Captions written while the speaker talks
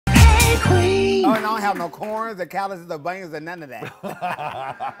I don't have no corns or calluses or bunions or none of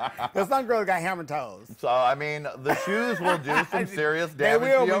that. Because some girls got hammer toes. So, I mean, the shoes will do some serious damage to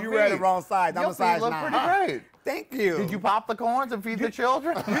your feet. when you wear the wrong size. I'm a size 9. Look pretty great. Thank you. Did you pop the corns and feed the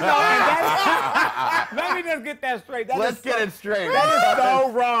children? Let me just get that straight. Let's get it straight. That is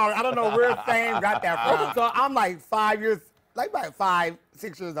so wrong. I don't know where fame got that from. So I'm like 5,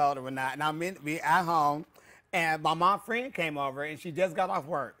 6 years old or whatnot, and I'm at home, and my mom's friend came over, and she just got off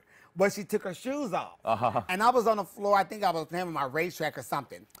work, but she took her shoes off. And I was on the floor. I think I was playing with my racetrack or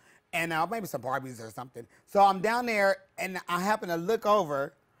something, and maybe some Barbies or something. So I'm down there, and I happen to look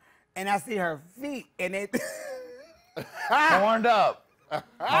over, and I see her feet, and it... Horned up.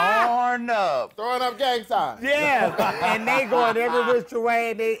 Horned up. Throwing up gang signs. Yeah. And they going every which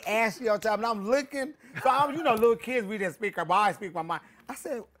way, and they ashy on top, and I'm looking. So I'm, little kids, we didn't speak our mind. I speak my mind. I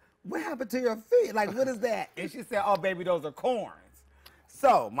said, what happened to your feet? Like, what is that? And she said, oh, baby, those are corns.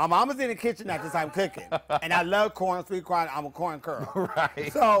 So my mom was in the kitchen at the time cooking, and I love corn, sweet corn. I'm a corn girl.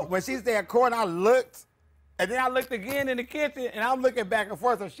 Right. So when she said corn, I looked. And then I looked again in the kitchen, and I'm looking back and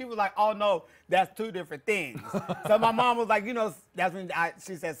forth. So she was like, oh, no, that's 2 different things. So my mom was like, that's when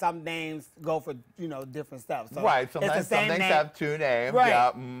she said some names go for, different stuff. So right, sometimes some things have 2 names. Right.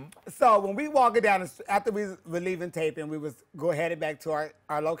 Yeah. So when we walking down, after we were leaving taping, we was headed back to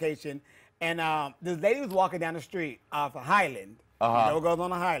our location, and this lady was walking down the street off of Highland. What goes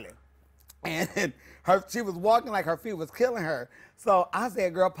on a Highland. And she was walking like her feet was killing her. So I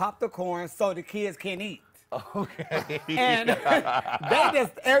said, girl, pop the corn so the kids can eat. Okay. And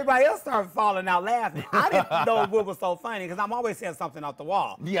everybody else started falling out laughing. I didn't know what was so funny because I'm always saying something off the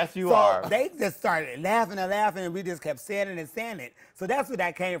wall. Yes, you are. So they just started laughing and laughing, and we just kept saying it and saying it. So that's where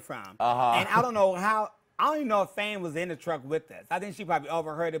that came from. And I don't know how. I don't even know if Fame was in the truck with us. I think she probably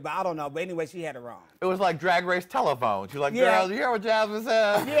overheard it, but I don't know. But anyway, she had it wrong. It was like Drag Race telephone. She's like, girl, you hear what Jasmine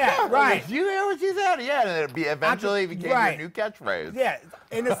said? Yeah, right. Did you hear what she said? Yeah, and it eventually became your new catchphrase. Yeah,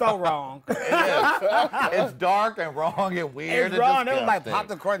 and it's so wrong. It is. It's dark and wrong and weird. It's wrong. It was like pop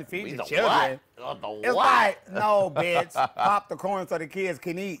the corn and feed the children. It's like, no, bitch, pop the corn so the kids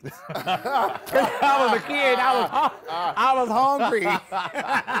can eat. I was a kid. I was hungry.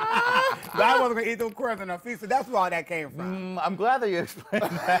 But I wasn't going to eat those corns on her feet, so that's where all that came from. I'm glad that you explained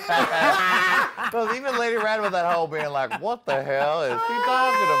that. Because even Lady Red with that whole being like, what the hell is she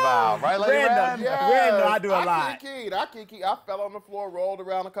talking about? Right, Lady Red? Red, no, I do a lot. I fell on the floor, rolled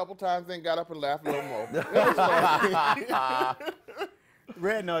around a couple times, then got up and laughed a little more.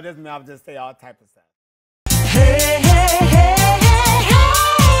 Red, no, this man, I'll just say all type of stuff. Hey, hey, hey, hey,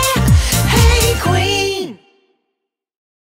 hey, hey, Qween.